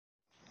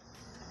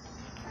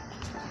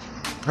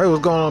Hey,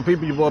 what's going on,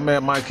 people? Your boy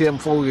Matt Mike here.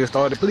 Before we get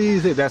started,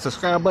 please hit that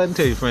subscribe button.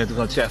 Tell your friends we're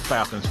gonna chat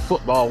Falcons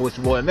football with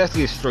your boy, and let's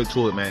get straight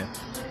to it, man.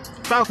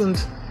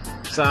 Falcons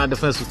signed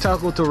defensive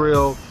tackle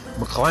Terrell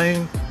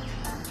McClain,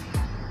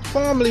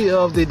 formerly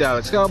of the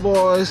Dallas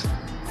Cowboys,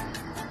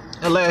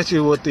 and last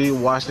year with the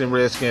Washington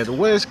Redskins. The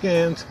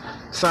Redskins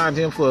signed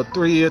him for a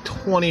 3-year,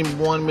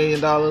 $21 million.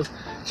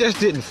 Just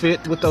didn't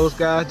fit with those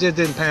guys. Just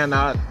didn't pan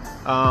out.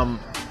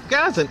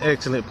 Guy's an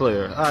excellent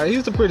player.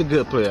 He's a pretty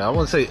good player. I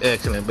wouldn't say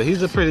excellent, but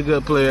he's a pretty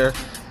good player.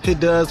 He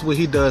does what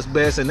he does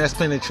best, and that's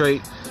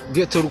penetrate,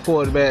 get to the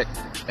quarterback.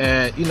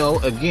 And, you know,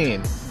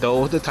 again,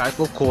 those are the type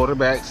of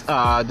quarterbacks,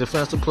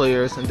 defensive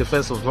players, and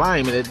defensive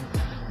linemen that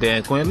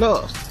Dan Quinn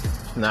loves.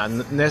 Not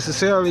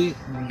necessarily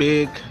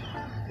big,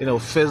 you know,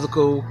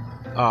 physical,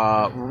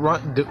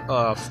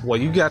 well,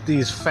 you got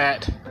these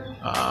fat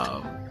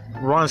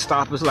run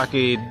stoppers like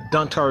a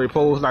Dontari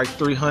Poe, like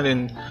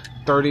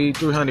 330,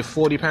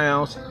 340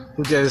 pounds,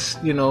 who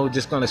just, you know,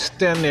 just going to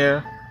stand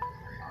there,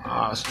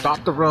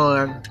 stop the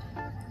run,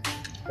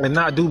 and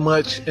not do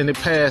much in the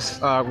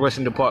pass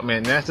rushing department.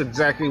 And that's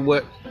exactly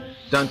what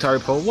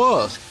Dontari Poe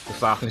was. The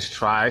Falcons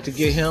tried to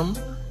get him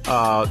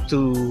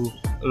to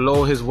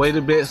lower his weight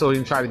a bit so he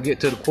can try to get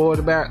to the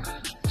quarterback.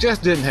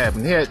 Just didn't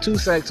happen. He had 2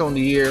 sacks on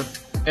the year,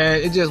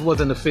 and it just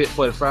wasn't a fit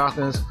for the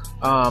Falcons,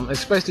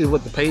 especially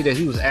with the pay that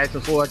he was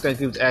asking for. I think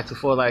he was asking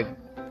for like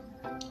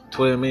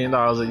 $12 million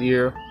a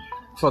year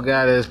for a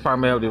guy that is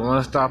primarily a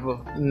run stopper.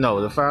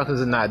 No, the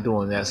Falcons are not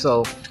doing that.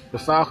 So the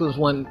Falcons,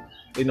 when,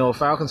 you know,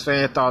 Falcons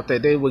fans thought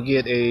that they would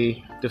get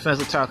a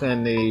defensive tackle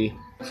in the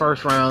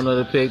first round of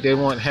the pick. They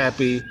weren't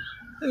happy.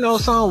 You know,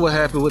 some were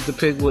happy with the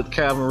pick with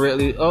Calvin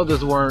Ridley.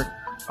 Others weren't.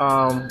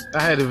 I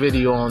had a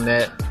video on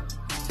that.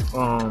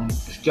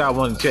 If y'all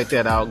want to check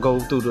that out, go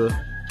through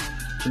the,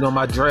 you know,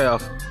 my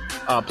draft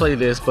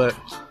playlist. But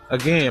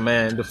again,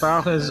 man, the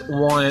Falcons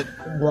want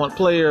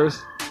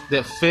players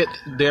that fit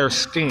their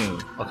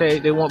scheme. Okay,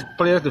 they want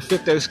players to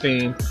fit their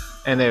scheme,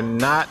 and they're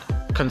not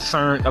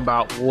concerned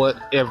about what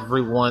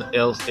everyone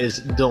else is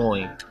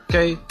doing.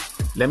 Okay,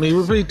 let me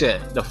repeat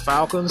that. The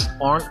Falcons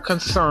aren't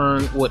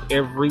concerned what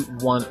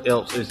everyone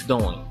else is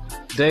doing.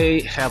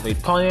 They have a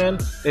plan.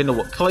 They know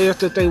what players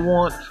that they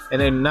want, and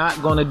they're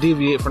not going to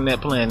deviate from that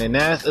plan. And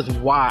that is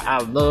why I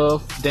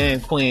love Dan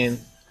Quinn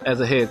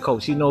as a head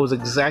coach. He knows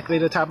exactly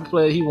the type of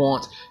player he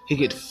wants. He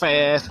gets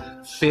fast,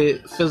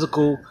 fit,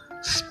 physical,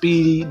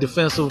 speedy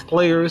defensive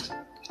players,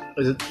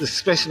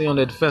 especially on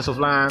the defensive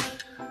line.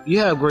 You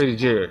have Grady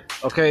Jarrett,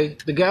 okay?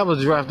 The guy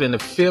was drafted in the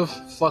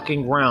 5th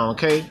fucking round,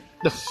 okay?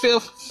 The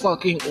 5th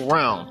fucking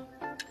round.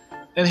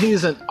 And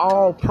he's an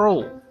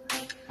all-pro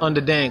under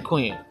Dan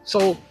Quinn.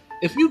 So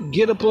if you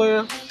get a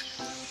player,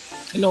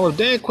 you know, if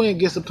Dan Quinn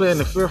gets a player in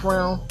the 5th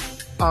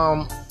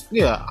round,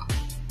 yeah,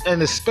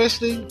 and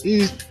especially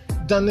he's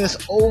done this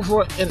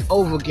over and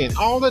over again.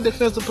 All the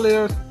defensive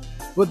players,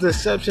 with the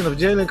exception of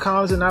Jalen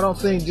Collins, and I don't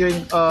think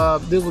this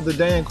was the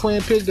Dan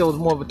Quinn pick. There was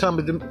more of a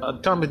Thomas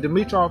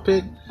Dimitrov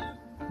pick.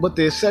 With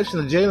the exception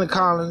of Jalen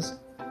Collins,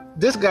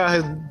 this guy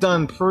has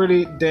done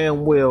pretty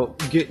damn well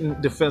getting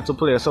defensive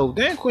players. So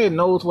Dan Quinn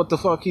knows what the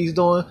fuck he's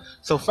doing.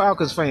 So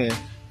Falcons fans,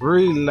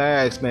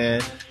 relax,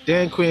 man.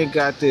 Dan Quinn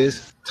got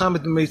this.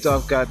 Thomas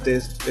Dimitrov got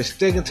this. They're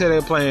sticking to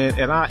their plan,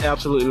 and I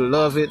absolutely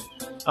love it.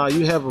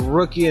 You have a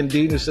rookie in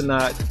Dean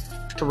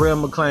Sinat,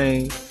 Terrell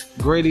McClain,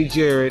 Grady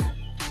Jarrett,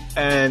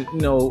 and,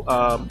 you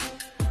know,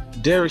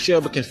 Derek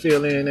Shelby can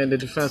fill in the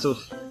defensive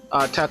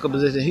tackle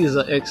position. He's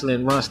an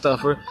excellent run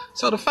stuffer.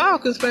 So the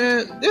Falcons,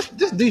 man, this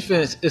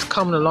defense is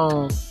coming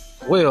along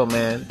well,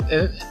 man.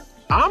 And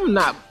I'm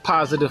not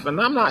positive,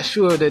 and I'm not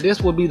sure that this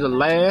will be the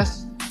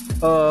last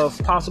of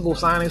possible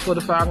signings for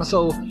the Falcons.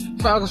 So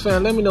Falcons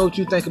fan, let me know what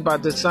you think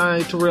about this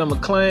signing. Terrell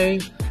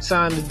McClain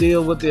signed the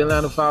deal with the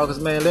Atlanta Falcons,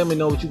 man. Let me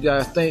know what you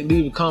guys think.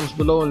 Leave your comments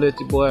below and let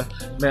your boy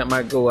Matt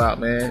Mike go out,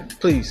 man.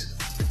 Please.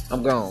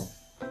 I'm gone.